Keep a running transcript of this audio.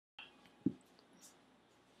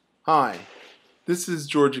Hi, this is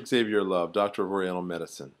George Xavier Love, Doctor of Oriental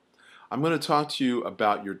Medicine. I'm going to talk to you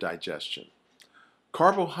about your digestion.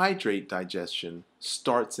 Carbohydrate digestion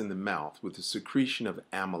starts in the mouth with the secretion of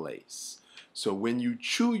amylase. So when you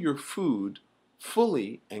chew your food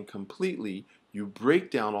fully and completely, you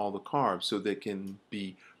break down all the carbs so they can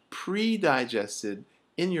be pre-digested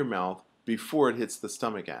in your mouth before it hits the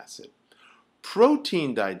stomach acid.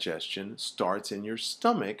 Protein digestion starts in your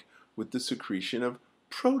stomach with the secretion of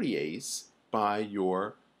protease by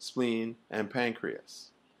your spleen and pancreas.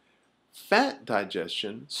 Fat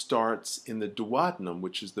digestion starts in the duodenum,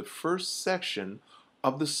 which is the first section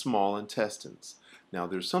of the small intestines. Now,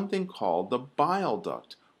 there's something called the bile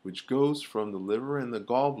duct, which goes from the liver and the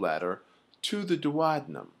gallbladder to the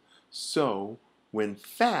duodenum. So, when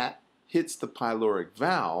fat hits the pyloric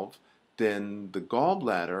valve, then the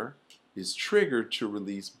gallbladder is triggered to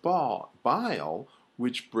release bile,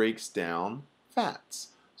 which breaks down fats.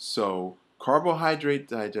 So, carbohydrate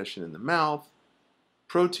digestion in the mouth,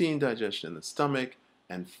 protein digestion in the stomach,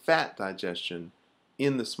 and fat digestion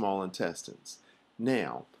in the small intestines.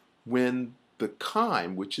 Now, when the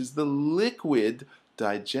chyme, which is the liquid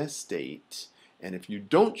digestate, and if you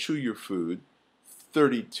don't chew your food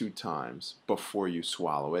 32 times before you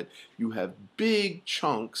swallow it, you have big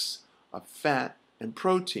chunks of fat and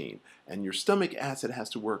protein, and your stomach acid has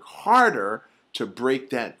to work harder to break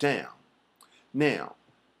that down. Now,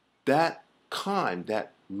 that chyme,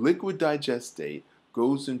 that liquid digestate,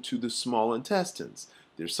 goes into the small intestines.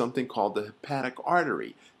 There's something called the hepatic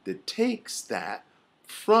artery that takes that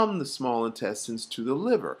from the small intestines to the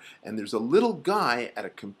liver. And there's a little guy at a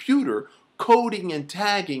computer coding and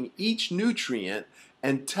tagging each nutrient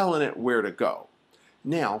and telling it where to go.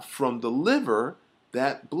 Now, from the liver,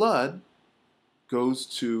 that blood goes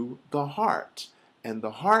to the heart, and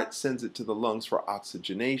the heart sends it to the lungs for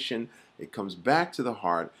oxygenation. It comes back to the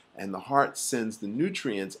heart, and the heart sends the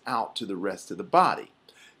nutrients out to the rest of the body.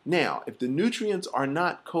 Now, if the nutrients are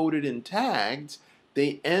not coded and tagged,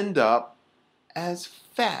 they end up as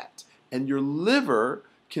fat, and your liver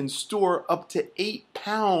can store up to 8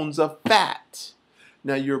 pounds of fat.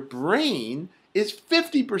 Now, your brain is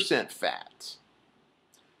 50% fat.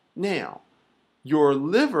 Now, your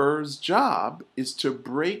liver's job is to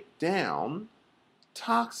break down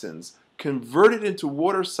toxins, convert it into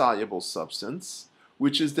water-soluble substance,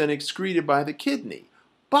 which is then excreted by the kidney.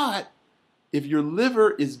 But if your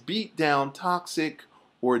liver is beat down, toxic,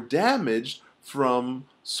 or damaged from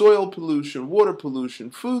soil pollution, water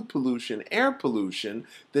pollution, food pollution, air pollution,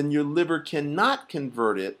 then your liver cannot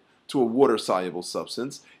convert it to a water-soluble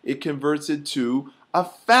substance. It converts it to a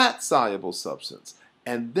fat-soluble substance,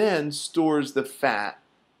 and then stores the fat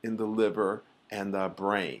in the liver and the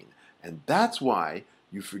brain. And that's why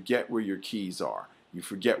you forget where your keys are. You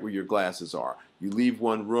forget where your glasses are. You leave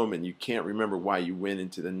one room and you can't remember why you went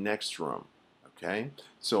into the next room. Okay?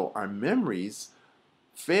 So our memories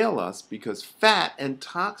fail us because fat and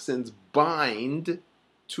toxins bind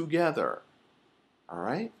together. All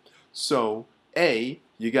right? So, A,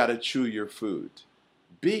 you got to chew your food.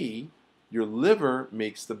 B, your liver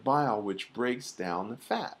makes the bile which breaks down the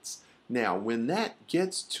fats. Now, when that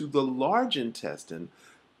gets to the large intestine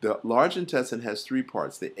has 3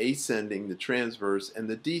 parts: the ascending, the transverse, and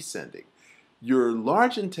the descending. Your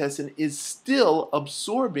large intestine is still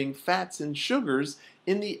absorbing fats and sugars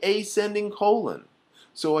in the ascending colon.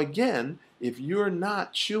 So again, if you're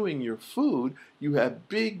not chewing your food, you have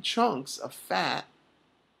big chunks of fat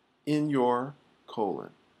in your colon.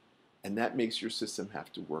 And that makes your system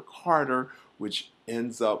have to work harder, which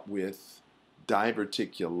ends up with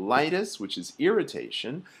diverticulitis, which is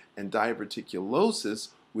irritation, and diverticulosis,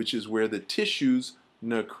 which is where the tissues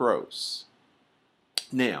necrose.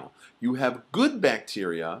 Now, you have good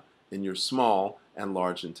bacteria in your small and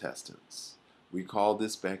large intestines. We call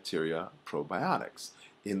this bacteria probiotics.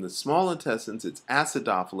 In the small intestines, it's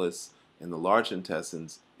acidophilus. In the large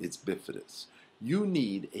intestines, it's bifidus. You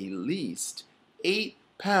need at least 8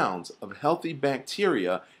 pounds of healthy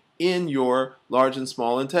bacteria in your large and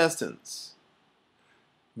small intestines.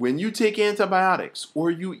 When you take antibiotics or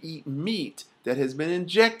you eat meat that has been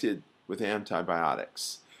injected with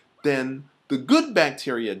antibiotics, then the good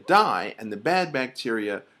bacteria die and the bad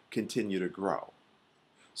bacteria continue to grow.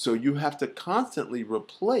 So you have to constantly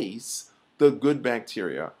replace the good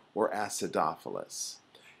bacteria or acidophilus.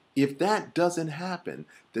 If that doesn't happen,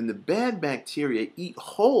 then the bad bacteria eat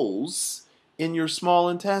holes in your small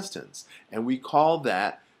intestines, and we call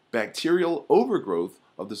that bacterial overgrowth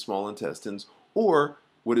of the small intestines, or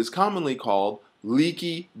what is commonly called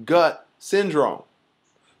leaky gut syndrome.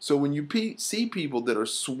 So when you see people that are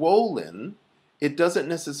swollen, it doesn't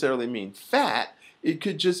necessarily mean fat. It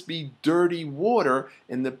could just be dirty water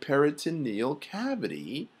in the peritoneal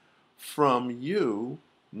cavity from you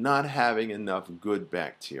not having enough good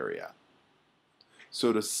bacteria.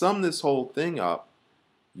 So to sum this whole thing up,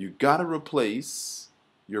 you got to replace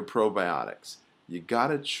your probiotics. You got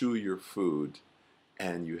to chew your food,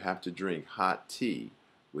 and you have to drink hot tea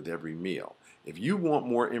with every meal. If you want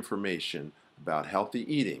more information about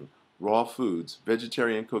healthy eating, raw foods,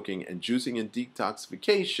 vegetarian cooking, and juicing and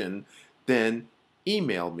detoxification, then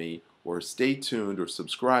email me or stay tuned or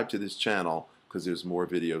subscribe to this channel because there's more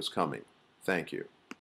videos coming. Thank you.